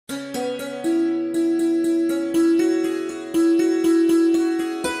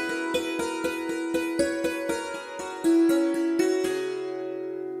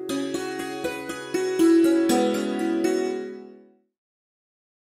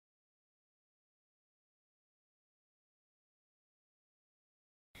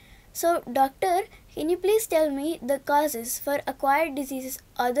So, doctor, can you please tell me the causes for acquired diseases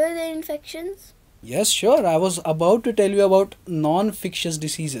other than infections? Yes, sure. I was about to tell you about non-infectious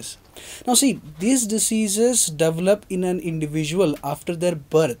diseases. Now, see, these diseases develop in an individual after their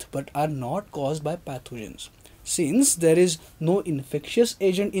birth but are not caused by pathogens. Since there is no infectious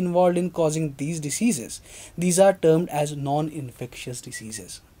agent involved in causing these diseases, these are termed as non-infectious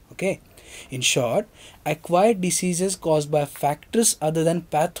diseases. Okay. In short, acquired diseases caused by factors other than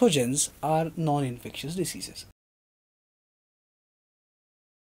pathogens are non-infectious diseases.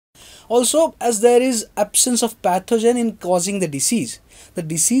 Also, as there is absence of pathogen in causing the disease, the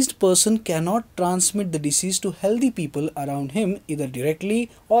deceased person cannot transmit the disease to healthy people around him either directly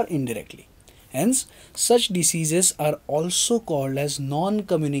or indirectly. Hence, such diseases are also called as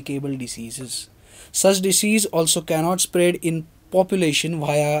non-communicable diseases. Such disease also cannot spread in population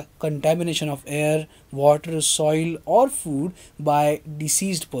via contamination of air, water, soil or food by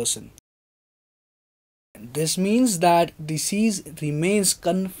deceased person. This means that disease remains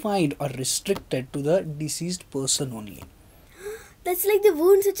confined or restricted to the deceased person only. That's like the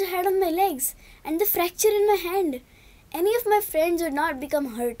wounds which I had on my legs and the fracture in my hand. Any of my friends would not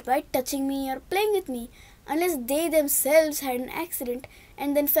become hurt by touching me or playing with me unless they themselves had an accident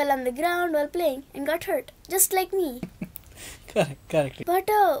and then fell on the ground while playing and got hurt, just like me. Correctly. But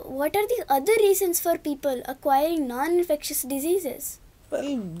what are the other reasons for people acquiring non-infectious diseases?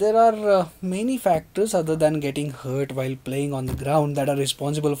 Well, there are many factors other than getting hurt while playing on the ground that are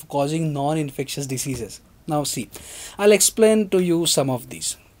responsible for causing non-infectious diseases. Now, see, I'll explain to you some of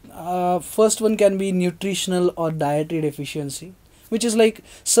these. First one can be nutritional or dietary deficiency, which is like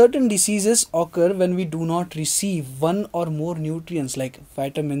certain diseases occur when we do not receive one or more nutrients like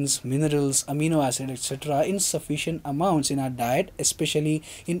vitamins, minerals, amino acid, etc. in sufficient amounts in our diet, especially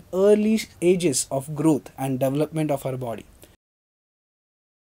in early ages of growth and development of our body.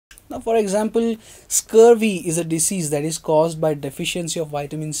 Now, for example, scurvy is a disease that is caused by deficiency of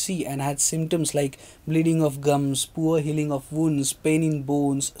vitamin C and has symptoms like bleeding of gums, poor healing of wounds, pain in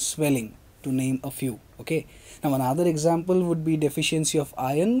bones, swelling, to name a few. Okay. Now, another example would be deficiency of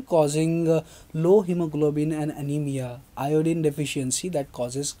iron causing low hemoglobin and anemia, iodine deficiency that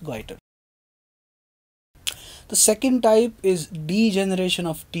causes goiter. The second type is degeneration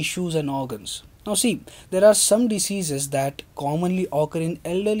of tissues and organs. Now see, there are some diseases that commonly occur in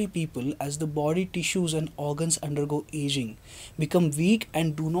elderly people as the body tissues and organs undergo aging, become weak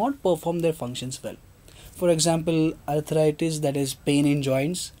and do not perform their functions well. For example, arthritis, that is pain in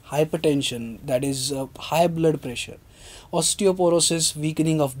joints, hypertension, that is high blood pressure, osteoporosis,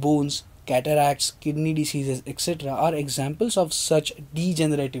 weakening of bones, cataracts, kidney diseases, etc. are examples of such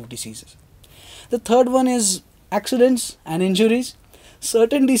degenerative diseases. The third one is accidents and injuries.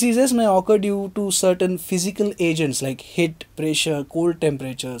 Certain diseases may occur due to certain physical agents like heat, pressure, cold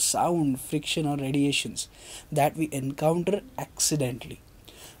temperature, sound, friction or radiations that we encounter accidentally.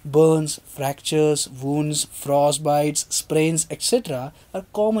 Burns, fractures, wounds, frostbites, sprains, etc. are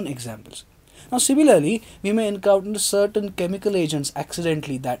common examples. Now similarly, we may encounter certain chemical agents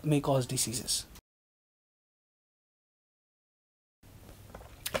accidentally that may cause diseases.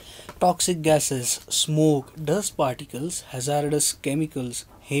 Toxic gases, smoke, dust particles, hazardous chemicals,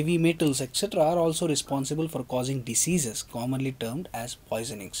 heavy metals, etc. are also responsible for causing diseases commonly termed as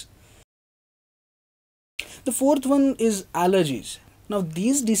poisonings. The fourth one is allergies. Now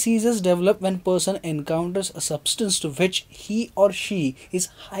these diseases develop when person encounters a substance to which he or she is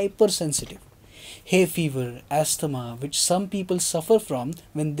hypersensitive. Hay fever, asthma, which some people suffer from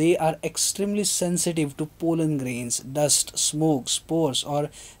when they are extremely sensitive to pollen grains, dust, smoke, spores or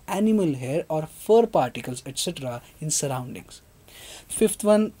animal hair or fur particles, etc. in surroundings. Fifth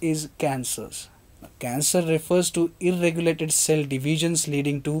one is cancers. Cancer refers to irregulated cell divisions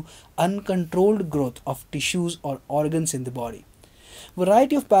leading to uncontrolled growth of tissues or organs in the body.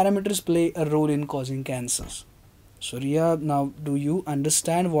 Variety of parameters play a role in causing cancers. So Ria, now do you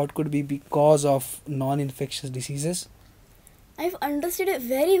understand what could be because of non-infectious diseases? I've understood it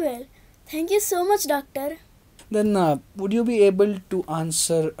very well. Thank you so much, doctor. Then would you be able to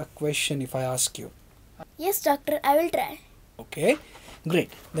answer a question if I ask you? Yes, doctor, I will try. Okay,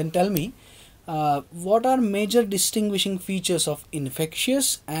 great. Then tell me, what are major distinguishing features of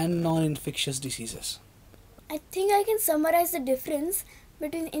infectious and non-infectious diseases? I think I can summarize the difference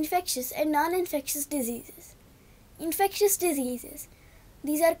between infectious and non-infectious diseases. Infectious diseases.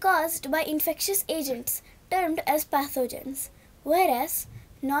 These are caused by infectious agents termed as pathogens, whereas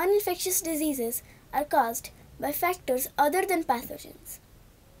non-infectious diseases are caused by factors other than pathogens.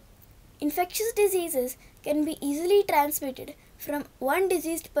 Infectious diseases can be easily transmitted from one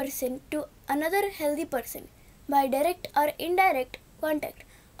diseased person to another healthy person by direct or indirect contact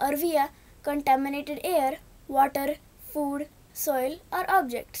or via contaminated air, water, food, soil, or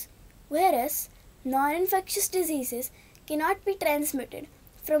objects, whereas non-infectious diseases cannot be transmitted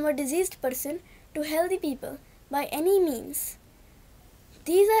from a diseased person to healthy people by any means.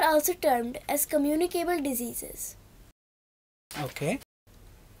 These are also termed as communicable diseases. Okay.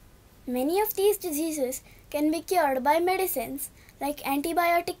 Many of these diseases can be cured by medicines like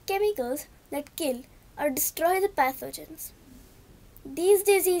antibiotic chemicals that kill or destroy the pathogens. These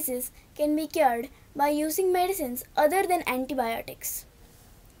diseases can be cured by using medicines other than antibiotics.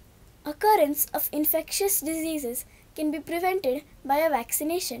 Occurrence of infectious diseases can be prevented by a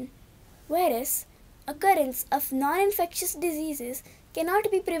vaccination, whereas occurrence of non-infectious diseases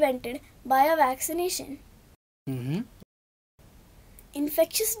cannot be prevented by a vaccination. Mm-hmm.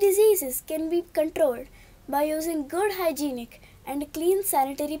 Infectious diseases can be controlled by using good hygienic and clean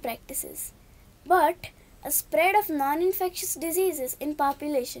sanitary practices. But a spread of non-infectious diseases in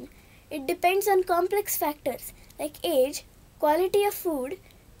population, it depends on complex factors like age, quality of food,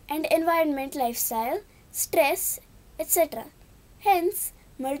 and environment, lifestyle, stress, etc. Hence,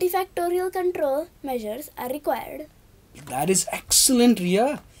 multifactorial control measures are required. That is excellent,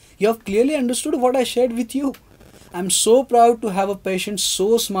 Ria. You have clearly understood what I shared with you. I'm so proud to have a patient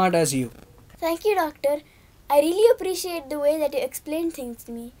so smart as you. Thank you, doctor. I really appreciate the way that you explained things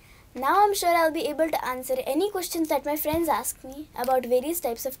to me. Now I'm sure I'll be able to answer any questions that my friends ask me about various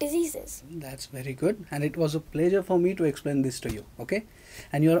types of diseases. That's very good, and it was a pleasure for me to explain this to you, okay?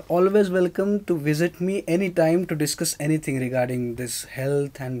 And you are always welcome to visit me anytime to discuss anything regarding this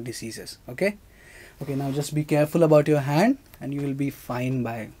health and diseases, okay? Okay, now just be careful about your hand and you will be fine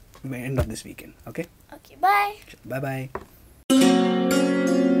by the end of this weekend, okay? Okay, bye. Bye bye.